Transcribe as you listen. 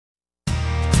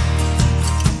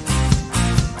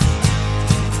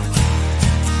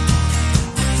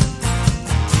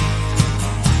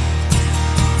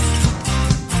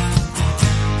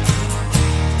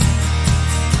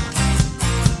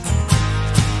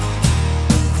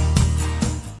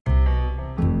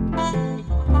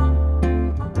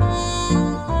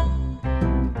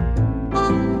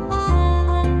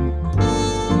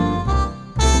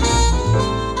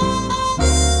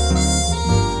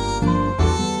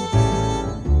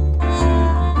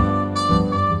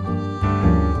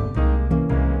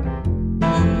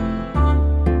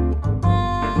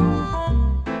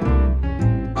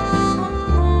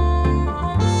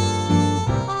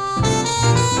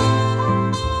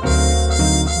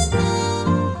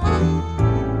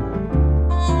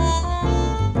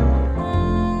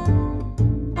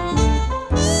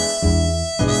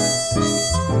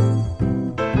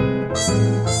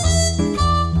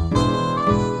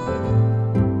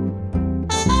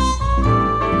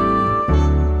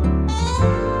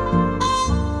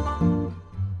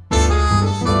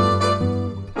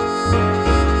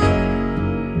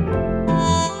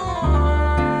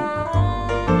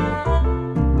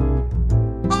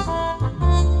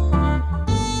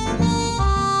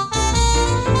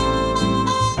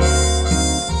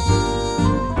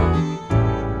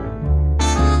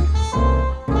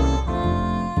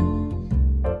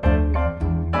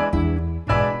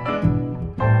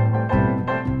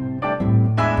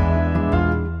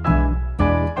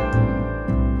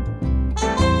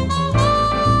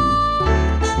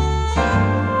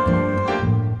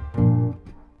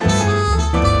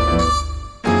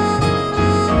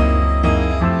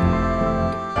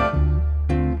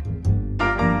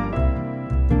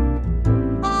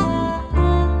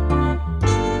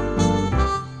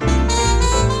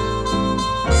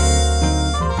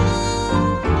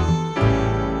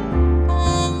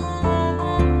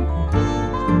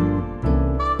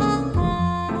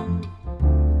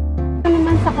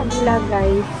nila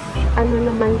guys, ano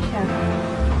naman siya,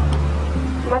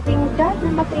 matingkad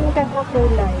na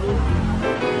kulay.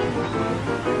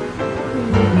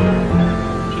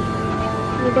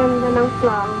 Maganda ng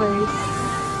flowers.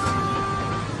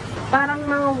 Parang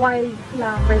mga wild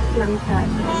flowers lang siya.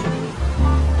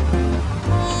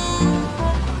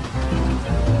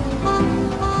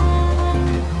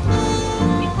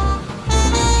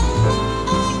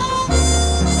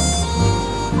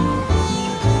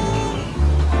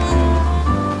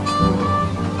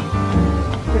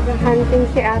 Hunting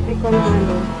si ate ko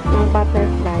ng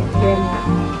butterfly. Yan.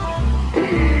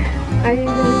 Ayun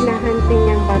yung hinahunting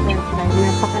niyang butterfly.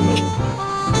 Napakaliit.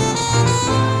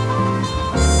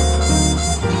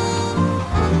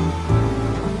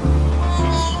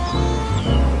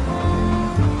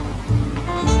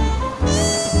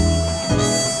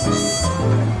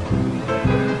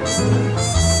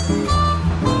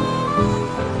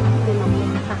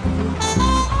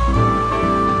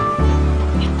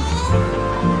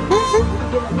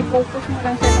 I-focus mo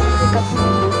lang siya sa sikat mo.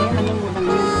 Kaya ano mo lang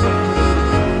yan.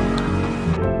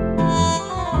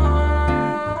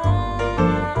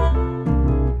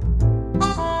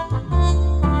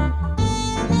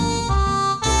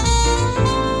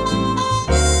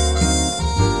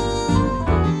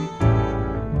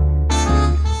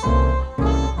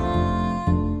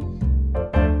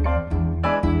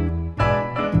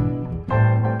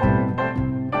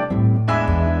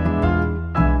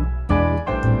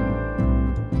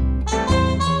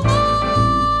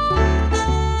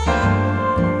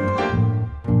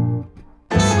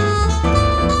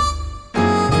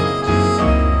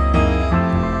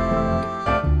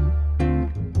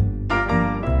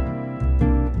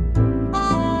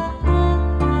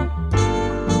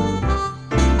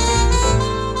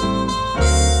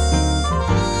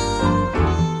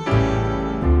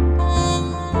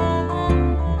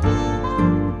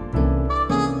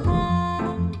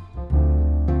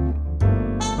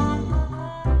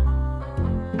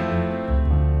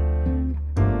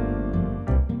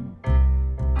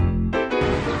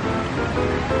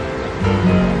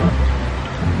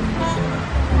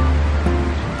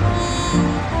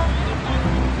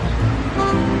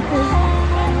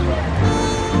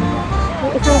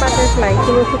 Isang butterfly,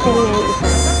 sinusutin niya yung isa.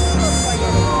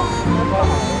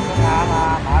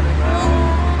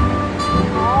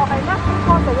 Okay na,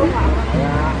 photo mo nga.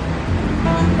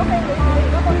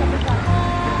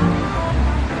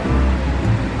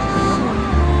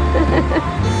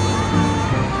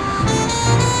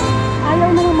 Ayaw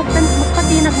mo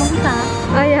magpatinag mo isa.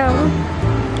 Ayaw.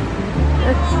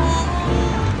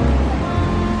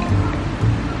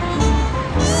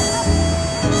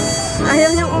 Ayaw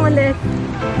niyang umalis.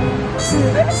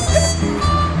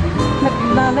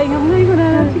 Naglalay nga mo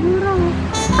na siguro.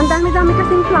 Ang dami-dami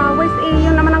kasing flowers eh.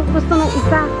 Yun naman ang gusto ng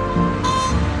isa.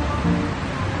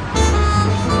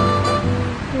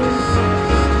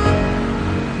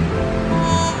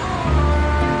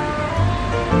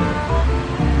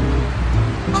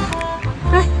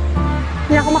 Ay,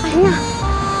 hindi ako makahinga.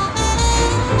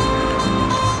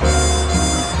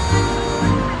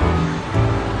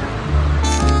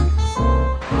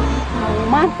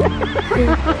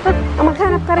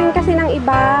 Maghanap ka rin kasi ng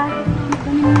iba.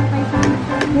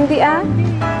 Hindi ah?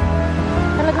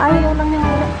 Talaga ayaw lang yung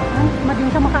mading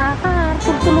siya makaakar.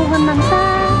 Tulungan lang siya.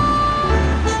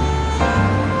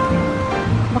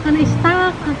 Baka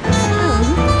na-stuck.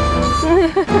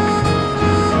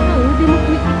 Hindi mo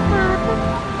kumikita.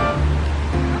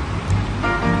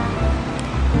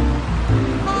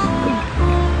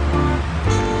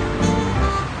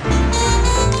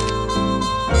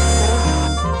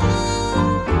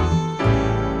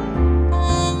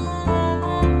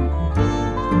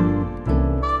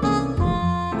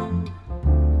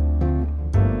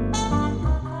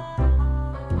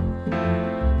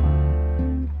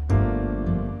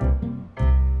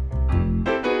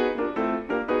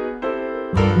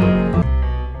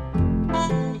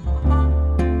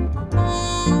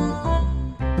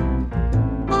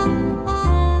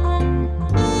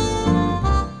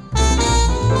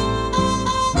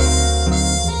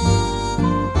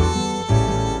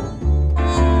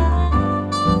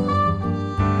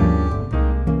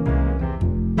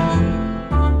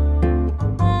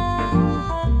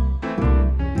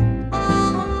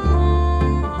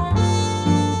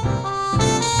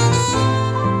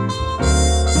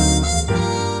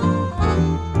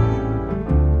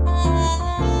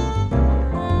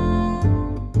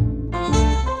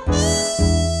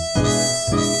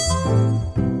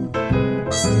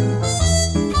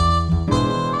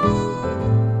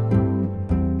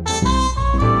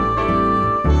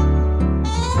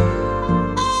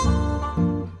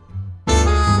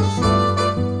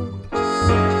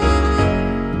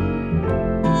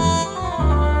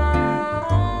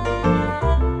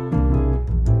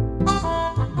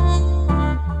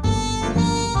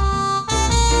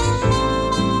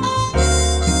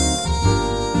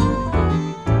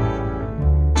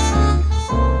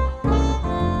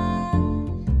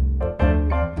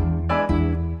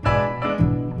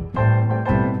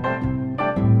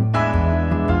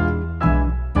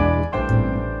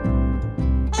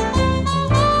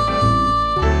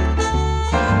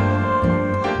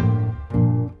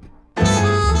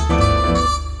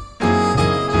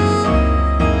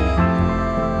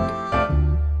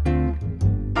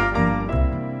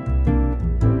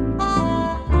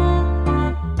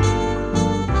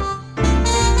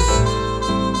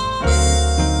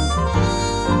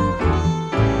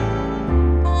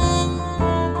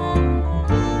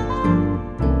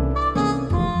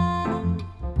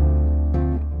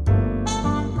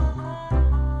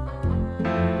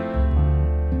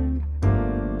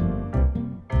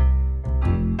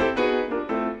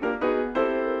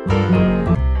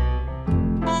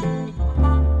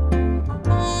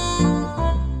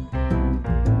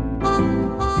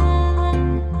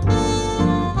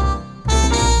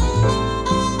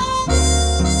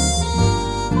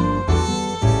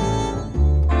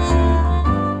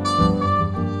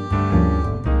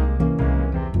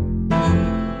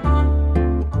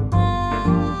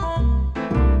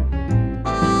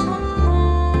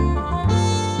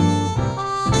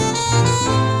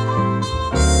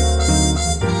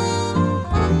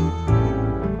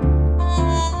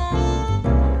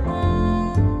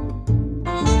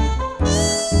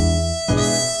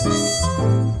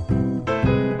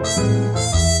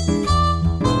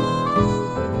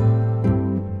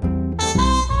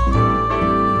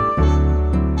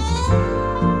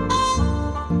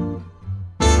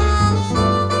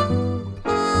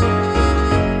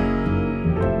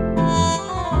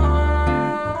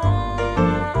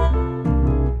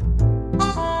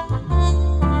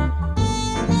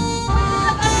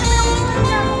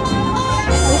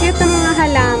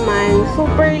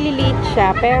 super lilit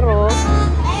siya, pero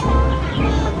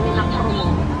Pag nilakro mo,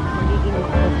 magiging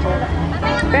makapot.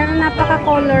 pero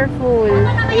napaka-colorful.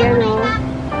 Ayan o.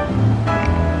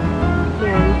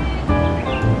 Yan.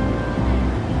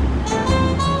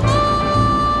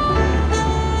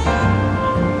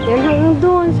 Yan hanggang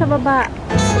doon sa baba.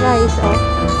 Guys, oh.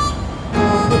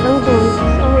 Hanggang doon.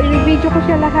 So, i-video ko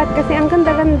siya lahat kasi ang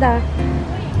ganda-ganda.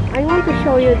 I want to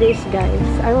show you this, guys.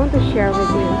 I want to share with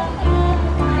you.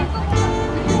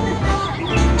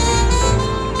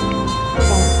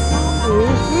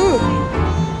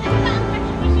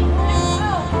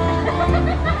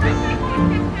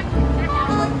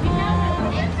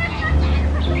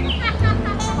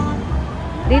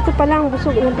 Dito pa lang,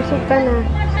 busog ka na.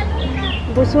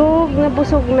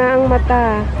 Busog na ang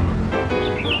mata.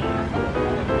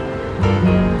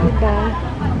 Diba?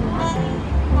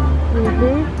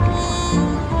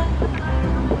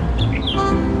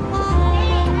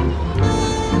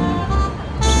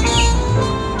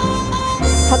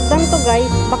 Hagdan to,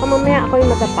 guys. Baka mamaya ako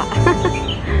yung madapa.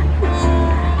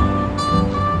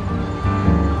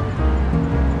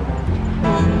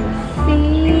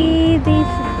 See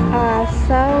this,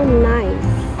 so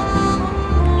nice.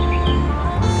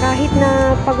 Kahit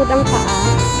na pagod ang paa,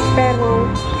 pero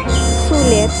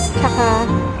sulit, tsaka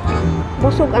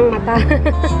busog ang mata.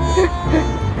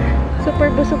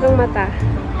 Super busog ang mata.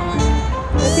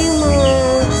 Ito yung mga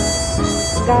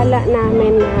gala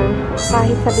namin na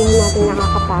kahit sabihin natin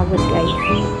nakakapagod, guys.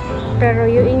 Pero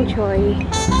you enjoy.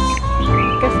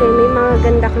 Kasi may mga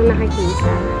ganda kang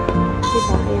nakikita.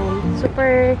 Diba? Ayan.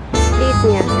 Super liit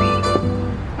niya.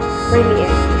 Super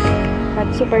liit. But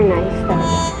super nice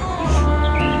talaga.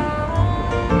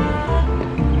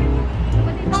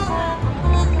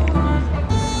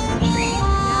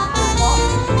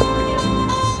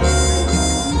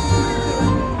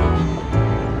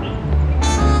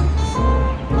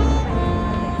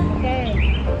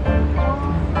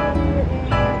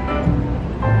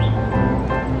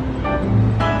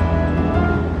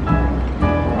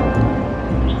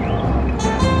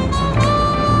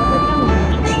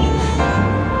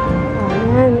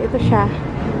 Ito siya.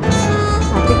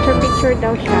 Picture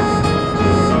daw siya.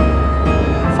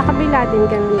 Sa kabila din,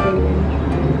 ganun din yan.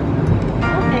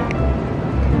 Okay.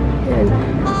 Yan.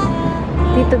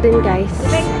 Dito din, guys.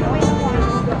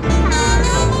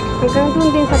 Hanggang doon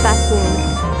din sa taas niya.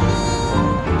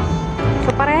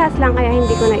 So, parehas lang kaya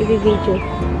hindi ko na i-video.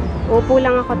 Upo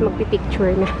lang ako at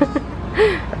magpipicture na.